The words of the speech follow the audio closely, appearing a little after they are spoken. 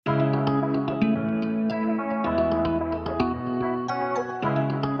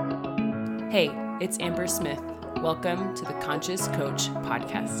Hey, it's Amber Smith. Welcome to the Conscious Coach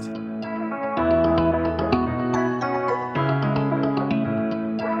Podcast.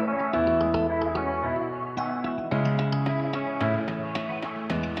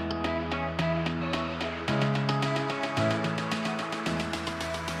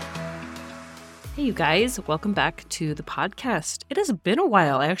 Hey, you guys, welcome back to the podcast. It has been a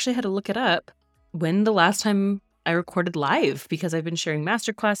while. I actually had to look it up when the last time I recorded live because I've been sharing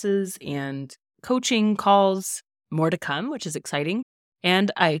masterclasses and coaching calls, more to come, which is exciting.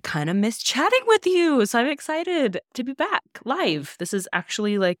 And I kind of miss chatting with you. So I'm excited to be back live. This is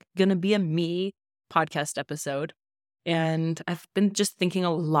actually going to be a me podcast episode. And I've been just thinking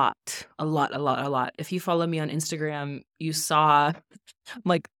a lot. If you follow me on Instagram, you saw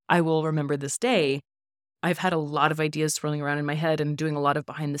I will remember this day. I've had a lot of ideas swirling around in my head and doing a lot of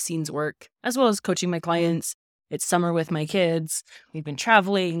behind the scenes work, as well as coaching my clients. It's summer with my kids. We've been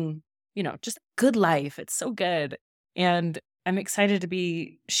traveling, just good life. It's so good. And I'm excited to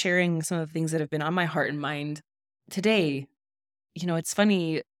be sharing some of the things that have been on my heart and mind today. It's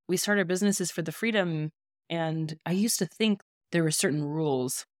funny. We start our businesses for the freedom. And I used to think there were certain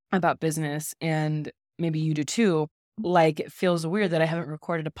rules about business, and maybe you do too. It feels weird that I haven't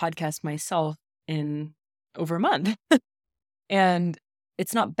recorded a podcast myself in over a month. And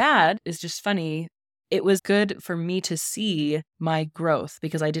it's not bad. It's just funny. It was good for me to see my growth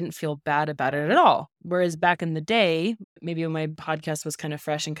because I didn't feel bad about it at all. Whereas back in the day, maybe when my podcast was kind of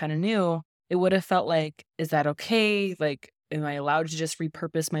fresh and kind of new, it would have felt like, is that okay? Am I allowed to just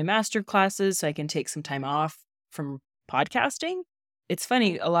repurpose my master classes so I can take some time off from podcasting? It's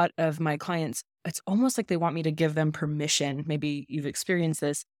funny, a lot of my clients, it's almost like they want me to give them permission. Maybe you've experienced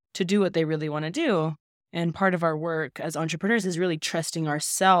this, to do what they really want to do. And part of our work as entrepreneurs is really trusting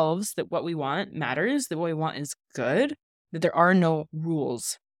ourselves that what we want matters, that what we want is good, that there are no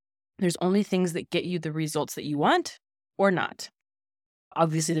rules. There's only things that get you the results that you want or not.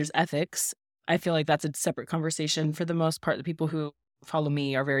 Obviously, there's ethics. I feel like that's a separate conversation. For the most part, the people who follow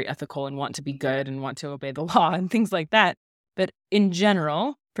me are very ethical and want to be good and want to obey the law and things like that. But in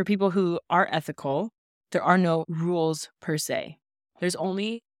general, for people who are ethical, there are no rules per se. There's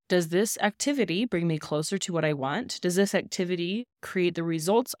only, does this activity bring me closer to what I want? Does this activity create the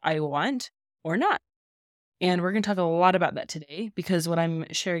results I want or not? And we're going to talk a lot about that today because what I'm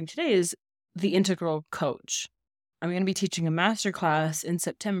sharing today is the Integral Coach. I'm going to be teaching a masterclass in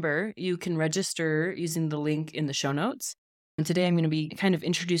September. You can register using the link in the show notes. And today I'm going to be kind of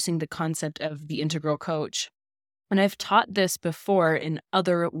introducing the concept of the Integral Coach. And I've taught this before in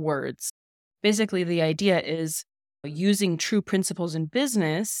other words. Basically, the idea is using true principles in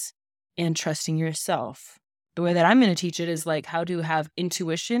business and trusting yourself. The way that I'm going to teach it is how to have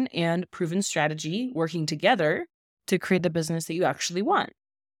intuition and proven strategy working together to create the business that you actually want.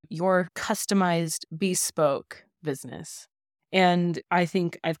 Your customized, bespoke business. And I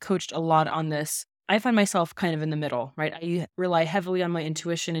think I've coached a lot on this. I find myself kind of in the middle, right? I rely heavily on my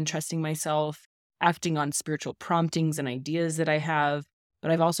intuition and trusting myself, acting on spiritual promptings and ideas that I have. But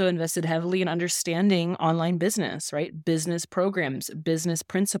I've also invested heavily in understanding online business, right? Business programs, business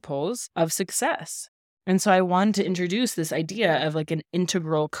principles of success. And so I wanted to introduce this idea of an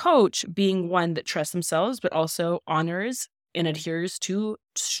integral coach being one that trusts themselves, but also honors and adheres to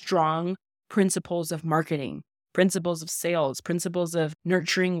strong principles of marketing, principles of sales, principles of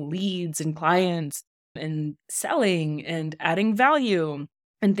nurturing leads and clients and selling and adding value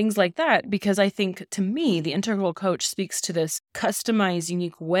and things like that. Because I think, to me, the Integral Coach speaks to this customized,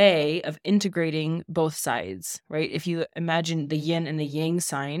 unique way of integrating both sides, right? If you imagine the yin and the yang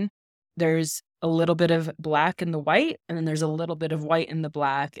sign, there's a little bit of black in the white, and then there's a little bit of white in the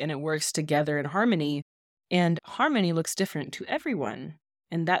black, and it works together in harmony. And harmony looks different to everyone.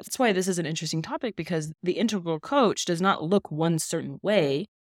 And that's why this is an interesting topic, because the Integral Coach does not look one certain way.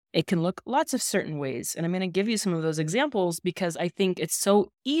 It can look lots of certain ways. And I'm going to give you some of those examples because I think it's so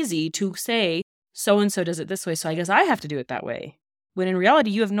easy to say, so-and-so does it this way, so I guess I have to do it that way. When in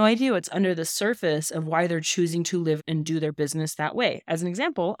reality, you have no idea what's under the surface of why they're choosing to live and do their business that way. As an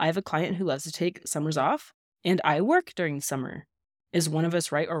example, I have a client who loves to take summers off, and I work during summer. Is one of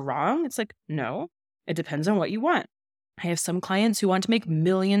us right or wrong? It's no, it depends on what you want. I have some clients who want to make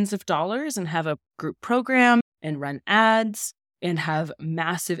millions of dollars and have a group program and run ads and have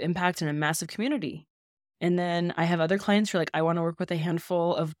massive impact in a massive community. And then I have other clients who are I want to work with a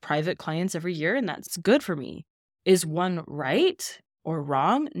handful of private clients every year, and that's good for me. Is one right or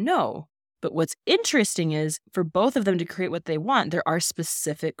wrong? No. But what's interesting is for both of them to create what they want, there are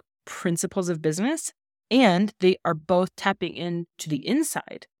specific principles of business, and they are both tapping into the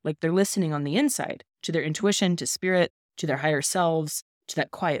inside. They're listening on the inside to their intuition, to spirit, to their higher selves, to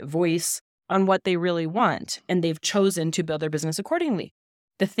that quiet voice. on what they really want, and they've chosen to build their business accordingly.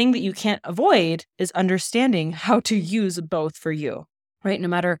 The thing that you can't avoid is understanding how to use both for you, right? No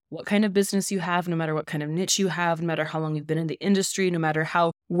matter what kind of business you have, no matter what kind of niche you have, no matter how long you've been in the industry, no matter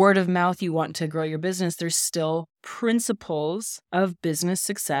how word of mouth you want to grow your business, there's still principles of business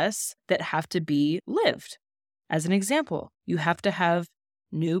success that have to be lived. As an example, you have to have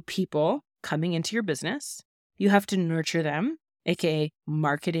new people coming into your business. You have to nurture them, aka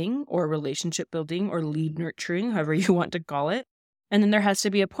marketing or relationship building or lead nurturing, however you want to call it. And then there has to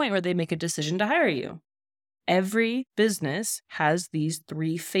be a point where they make a decision to hire you. Every business has these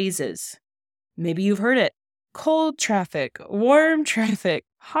 3 phases. Maybe you've heard it. Cold traffic, warm traffic,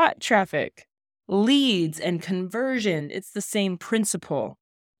 hot traffic, leads and conversion. It's the same principle.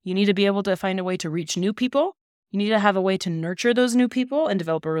 You need to be able to find a way to reach new people. You need to have a way to nurture those new people and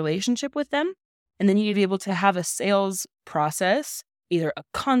develop a relationship with them. And then you need to be able to have a sales process, either a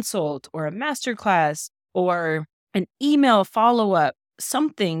consult or a masterclass or an email follow-up,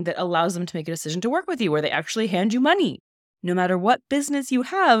 something that allows them to make a decision to work with you where they actually hand you money. No matter what business you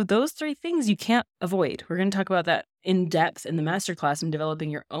have, those 3 things you can't avoid. We're going to talk about that in depth in the masterclass and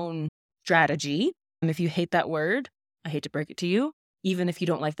developing your own strategy. And if you hate that word, I hate to break it to you. Even if you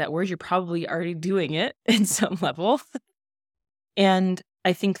don't like that word, you're probably already doing it in some level. And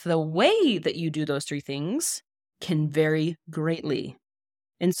I think the way that you do those 3 things can vary greatly.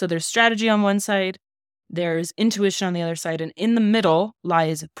 And so there's strategy on one side, there's intuition on the other side, and in the middle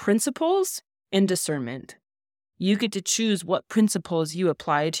lies principles and discernment. You get to choose what principles you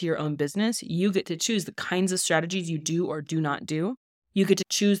apply to your own business. You get to choose the kinds of strategies you do or do not do. You get to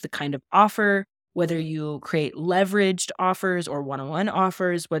choose the kind of offer, whether you create leveraged offers or one-on-one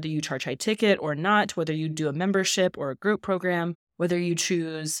offers, whether you charge high ticket or not, whether you do a membership or a group program, whether you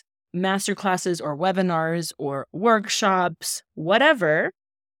choose masterclasses or webinars or workshops, whatever.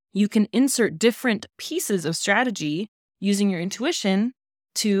 You can insert different pieces of strategy using your intuition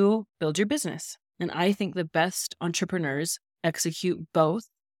to build your business. And I think the best entrepreneurs execute both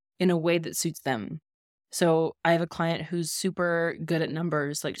in a way that suits them. So I have a client who's super good at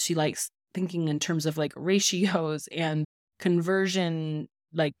numbers. Like she likes thinking in terms of like ratios and conversion,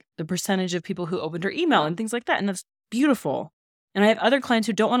 like the percentage of people who opened her email and things like that. And that's beautiful. And I have other clients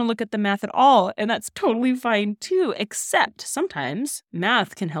who don't want to look at the math at all, and that's totally fine too, except sometimes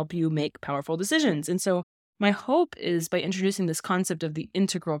math can help you make powerful decisions. And so my hope is by introducing this concept of the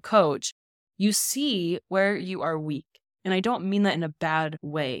integral coach, you see where you are weak. And I don't mean that in a bad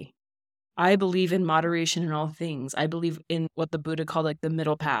way. I believe in moderation in all things. I believe in what the Buddha called like the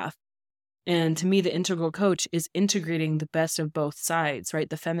middle path. And to me, the integral coach is integrating the best of both sides, right?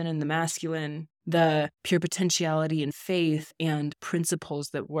 The feminine, the masculine, the pure potentiality and faith and principles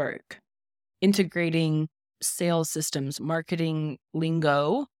that work. Integrating sales systems, marketing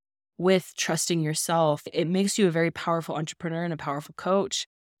lingo with trusting yourself. It makes you a very powerful entrepreneur and a powerful coach.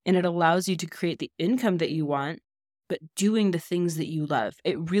 And it allows you to create the income that you want, but doing the things that you love.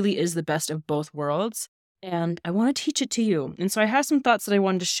 It really is the best of both worlds. And I want to teach it to you. And so I have some thoughts that I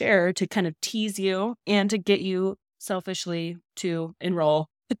wanted to share to kind of tease you and to get you selfishly to enroll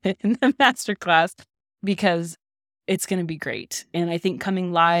in the masterclass because it's going to be great. And I think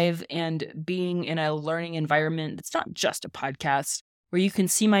coming live and being in a learning environment, it's not just a podcast where you can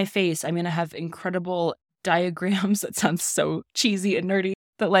see my face. I'm going to have incredible diagrams that sound so cheesy and nerdy,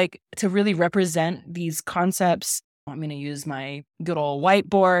 but like to really represent these concepts, I'm going to use my good old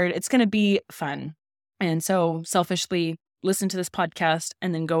whiteboard. It's going to be fun. And so selfishly listen to this podcast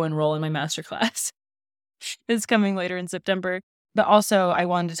and then go enroll in my masterclass. It's coming later in September. But also I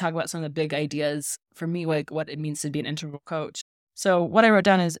wanted to talk about some of the big ideas for me, like what it means to be an integral coach. So what I wrote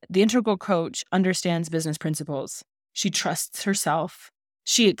down is the integral coach understands business principles. She trusts herself.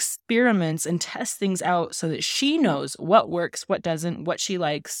 She experiments and tests things out so that she knows what works, what doesn't, what she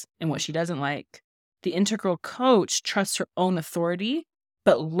likes, and what she doesn't like. The integral coach trusts her own authority,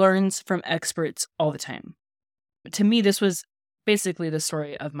 but learns from experts all the time. To me, this was basically the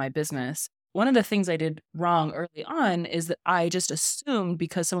story of my business. One of the things I did wrong early on is that I just assumed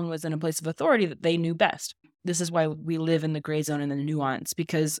because someone was in a place of authority that they knew best. This is why we live in the gray zone and the nuance,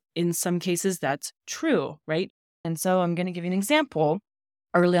 because in some cases that's true, right? And so I'm going to give you an example.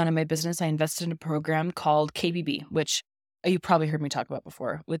 Early on in my business, I invested in a program called KBB, which you probably heard me talk about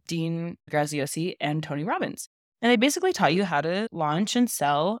before, with Dean Graziosi and Tony Robbins. And they basically taught you how to launch and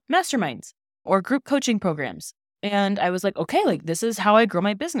sell masterminds or group coaching programs. And I was like, okay, like this is how I grow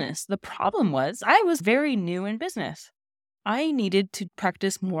my business. The problem was I was very new in business. I needed to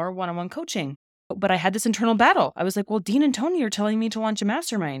practice more one-on-one coaching, but I had this internal battle. I was like, well, Dean and Tony are telling me to launch a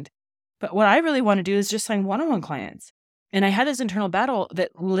mastermind, but what I really want to do is just sign one-on-one clients. And I had this internal battle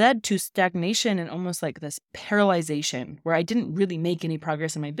that led to stagnation and almost like this paralyzation where I didn't really make any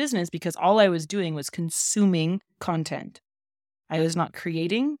progress in my business because all I was doing was consuming content. I was not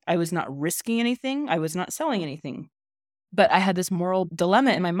creating. I was not risking anything. I was not selling anything. But I had this moral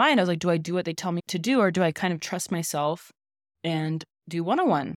dilemma in my mind. I was like, do I do what they tell me to do, or do I kind of trust myself and do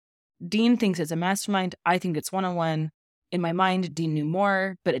one-on-one? Dean thinks it's a mastermind. I think it's one-on-one. In my mind, Dean knew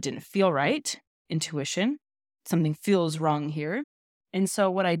more, but it didn't feel right. Intuition. Something feels wrong here. And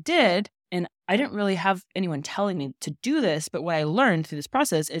so what I did, and I didn't really have anyone telling me to do this, but what I learned through this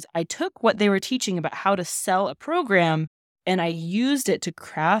process is I took what they were teaching about how to sell a program and I used it to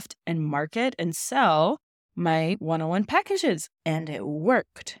craft and market and sell my one-on-one packages. And it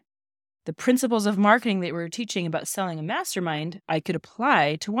worked. The principles of marketing that we were teaching about selling a mastermind, I could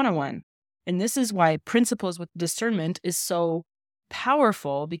apply to one-on-one. And this is why principles with discernment is so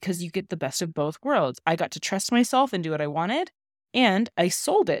powerful, because you get the best of both worlds. I got to trust myself and do what I wanted, and I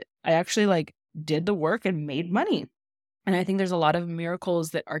sold it. I actually did the work and made money. And I think there's a lot of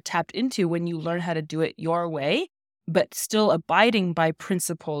miracles that are tapped into when you learn how to do it your way, but still abiding by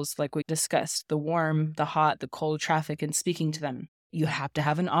principles like we discussed, the warm, the hot, the cold traffic, and speaking to them. You have to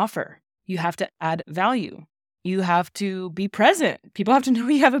have an offer. You have to add value. You have to be present. People have to know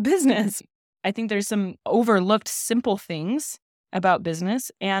you have a business. I think there's some overlooked simple things about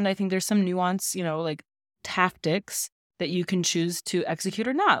business. And I think there's some nuance, like tactics that you can choose to execute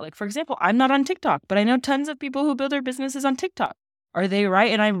or not. Like, for example, I'm not on TikTok, but I know tons of people who build their businesses on TikTok. Are they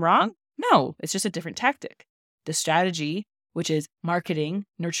right and I'm wrong? No, it's just a different tactic. The strategy, which is marketing,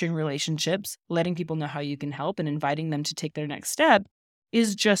 nurturing relationships, letting people know how you can help and inviting them to take their next step,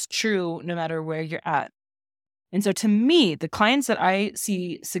 is just true no matter where you're at. And so to me, the clients that I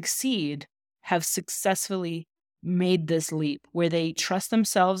see succeed have successfully made this leap where they trust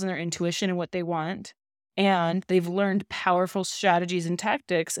themselves and their intuition and what they want. And they've learned powerful strategies and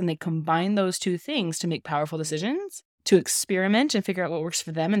tactics, and they combine those two things to make powerful decisions, to experiment and figure out what works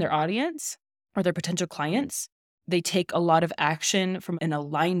for them and their audience or their potential clients. They take a lot of action from an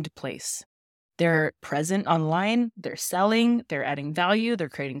aligned place. They're present online, they're selling, they're adding value, they're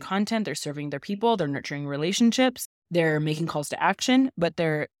creating content, they're serving their people, they're nurturing relationships, they're making calls to action, but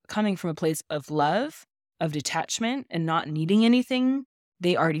they're coming from a place of love, of detachment, and not needing anything.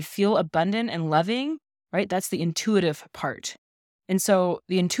 They already feel abundant and loving, right? That's the intuitive part. And so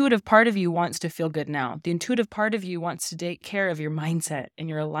the intuitive part of you wants to feel good now. The intuitive part of you wants to take care of your mindset and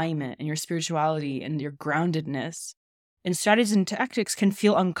your alignment and your spirituality and your groundedness. And strategies and tactics can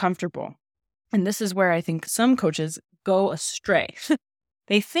feel uncomfortable. And this is where I think some coaches go astray.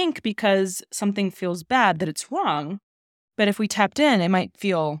 They think because something feels bad that it's wrong. But if we tapped in, it might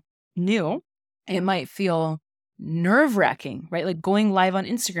feel new. It might feel nerve-wracking, right? Like going live on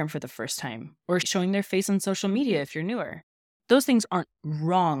Instagram for the first time or showing their face on social media if you're newer. Those things aren't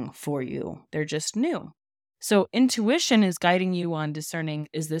wrong for you. They're just new. So intuition is guiding you on discerning,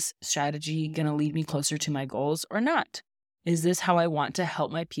 is this strategy going to lead me closer to my goals or not? Is this how I want to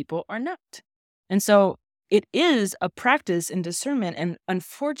help my people or not? And so it is a practice in discernment, and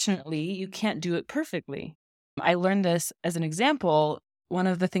unfortunately, you can't do it perfectly. I learned this as an example. One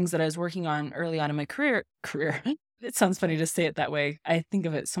of the things that I was working on early on in my career, it sounds funny to say it that way. I think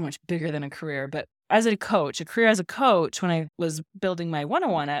of it so much bigger than a career, but as a career as a coach, when I was building my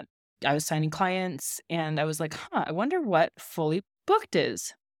one-on-one app, I was signing clients and I was like, I wonder what fully booked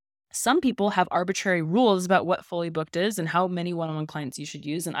is. Some people have arbitrary rules about what fully booked is and how many one-on-one clients you should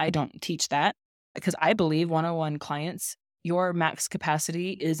use. And I don't teach that because I believe one-on-one clients, your max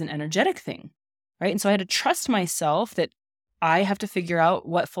capacity is an energetic thing, right? And so I had to trust myself that I have to figure out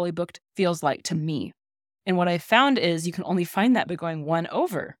what fully booked feels like to me. And what I found is you can only find that by going one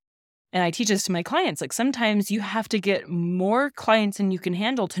over. And I teach this to my clients. Like sometimes you have to get more clients than you can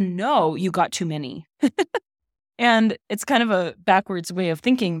handle to know you got too many. And it's kind of a backwards way of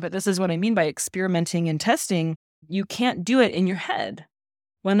thinking, but this is what I mean by experimenting and testing. You can't do it in your head.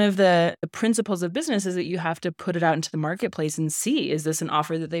 One of the principles of business is that you have to put it out into the marketplace and see, is this an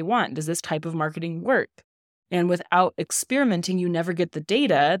offer that they want? Does this type of marketing work? And without experimenting, you never get the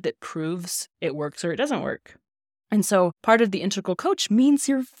data that proves it works or it doesn't work. And so part of the integral coach means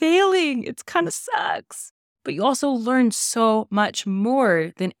you're failing. It kind of sucks. But you also learn so much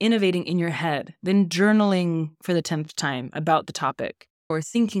more than innovating in your head, than journaling for the 10th time about the topic, or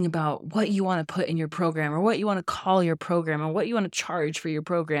thinking about what you want to put in your program, or what you want to call your program, or what you want to charge for your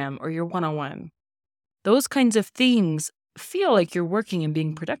program or your one-on-one. Those kinds of things feel like you're working and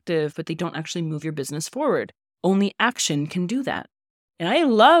being productive, but they don't actually move your business forward. Only action can do that. And I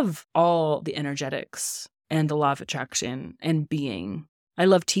love all the energetics and the law of attraction and being. I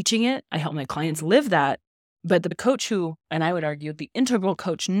love teaching it. I help my clients live that. But the coach who, and I would argue the integral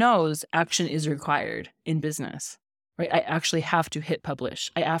coach, knows action is required in business, right? I actually have to hit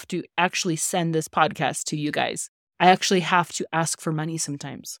publish. I have to actually send this podcast to you guys. I actually have to ask for money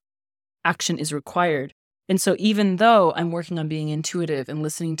sometimes. Action is required. And so even though I'm working on being intuitive and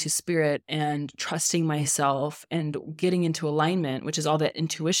listening to spirit and trusting myself and getting into alignment, which is all that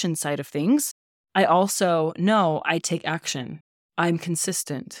intuition side of things, I also know I take action. I'm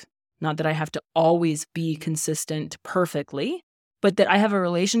consistent. Not that I have to always be consistent perfectly, but that I have a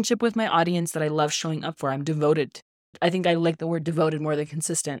relationship with my audience that I love showing up for. I'm devoted. I think I like the word devoted more than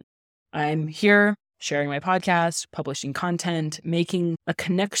consistent. I'm here sharing my podcast, publishing content, making a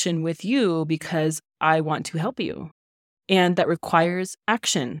connection with you because I want to help you. And that requires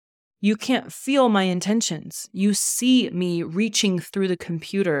action. You can't feel my intentions. You see me reaching through the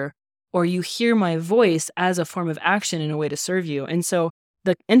computer, or you hear my voice as a form of action in a way to serve you. And so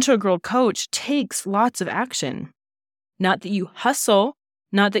the integral coach takes lots of action. Not that you hustle,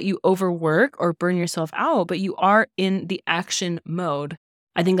 not that you overwork or burn yourself out, but you are in the action mode.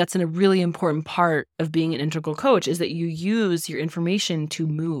 I think that's a really important part of being an integral coach, is that you use your information to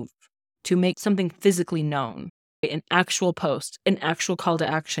move, to make something physically known. An actual post, an actual call to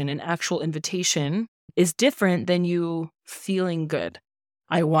action, an actual invitation is different than you feeling good.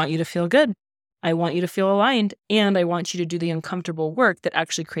 I want you to feel good. I want you to feel aligned, and I want you to do the uncomfortable work that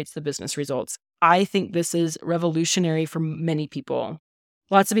actually creates the business results. I think this is revolutionary for many people.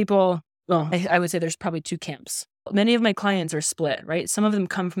 Lots of people, well, I would say there's probably two camps. Many of my clients are split, right? Some of them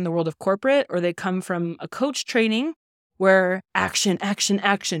come from the world of corporate, or they come from a coach training where action, action,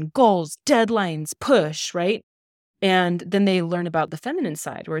 action, goals, deadlines, push, right? And then they learn about the feminine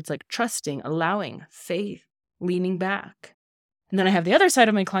side where it's like trusting, allowing, faith, leaning back. And then I have the other side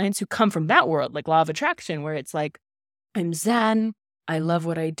of my clients who come from that world, like law of attraction, where it's like, I'm zen, I love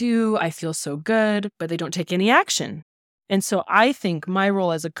what I do, I feel so good, but they don't take any action. And so I think my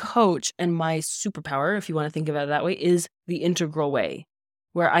role as a coach and my superpower, if you want to think of it that way, is the integral way,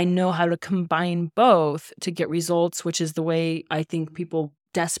 where I know how to combine both to get results, which is the way I think people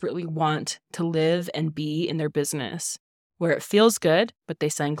desperately want to live and be in their business, where it feels good, but they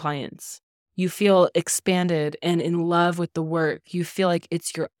sign clients. You feel expanded and in love with the work. You feel like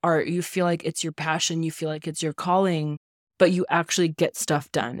it's your art. You feel like it's your passion. You feel like it's your calling, but you actually get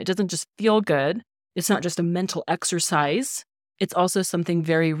stuff done. It doesn't just feel good. It's not just a mental exercise. It's also something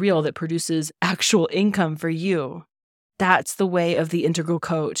very real that produces actual income for you. That's the way of the integral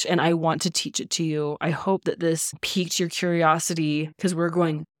coach, and I want to teach it to you. I hope that this piqued your curiosity, because we're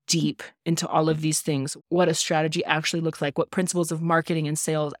going deep into all of these things, what a strategy actually looks like, what principles of marketing and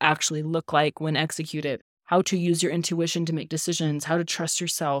sales actually look like when executed, how to use your intuition to make decisions, how to trust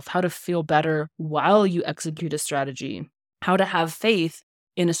yourself, how to feel better while you execute a strategy, how to have faith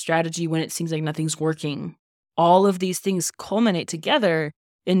in a strategy when it seems like nothing's working. All of these things culminate together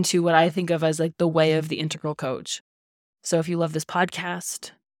into what I think of as like the way of the integral coach. So if you love this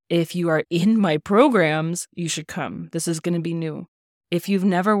podcast, if you are in my programs, you should come. This is going to be new. If you've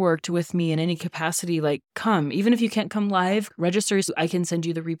never worked with me in any capacity, like come. Even if you can't come live, register so I can send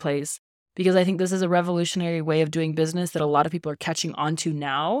you the replays. Because I think this is a revolutionary way of doing business that a lot of people are catching on to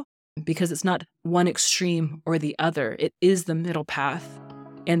now, because it's not one extreme or the other. It is the middle path.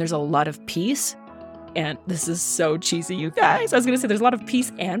 And there's a lot of peace. And this is so cheesy, you guys. I was going to say there's a lot of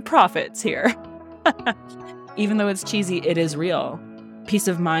peace and profits here. Even though it's cheesy, it is real. Peace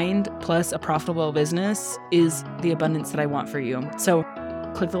of mind plus a profitable business is the abundance that I want for you. So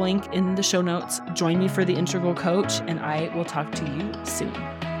click the link in the show notes. Join me for the Integral Coach, and I will talk to you soon.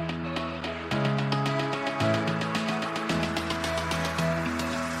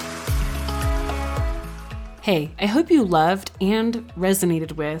 Hey, I hope you loved and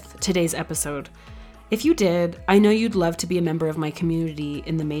resonated with today's episode. If you did, I know you'd love to be a member of my community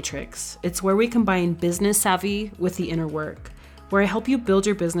in The Matrix. It's where we combine business savvy with the inner work, where I help you build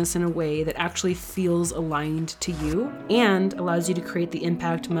your business in a way that actually feels aligned to you and allows you to create the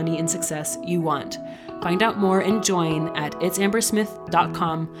impact, money, and success you want. Find out more and join at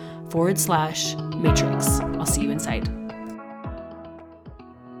itsambersmith.com/matrix. I'll see you inside.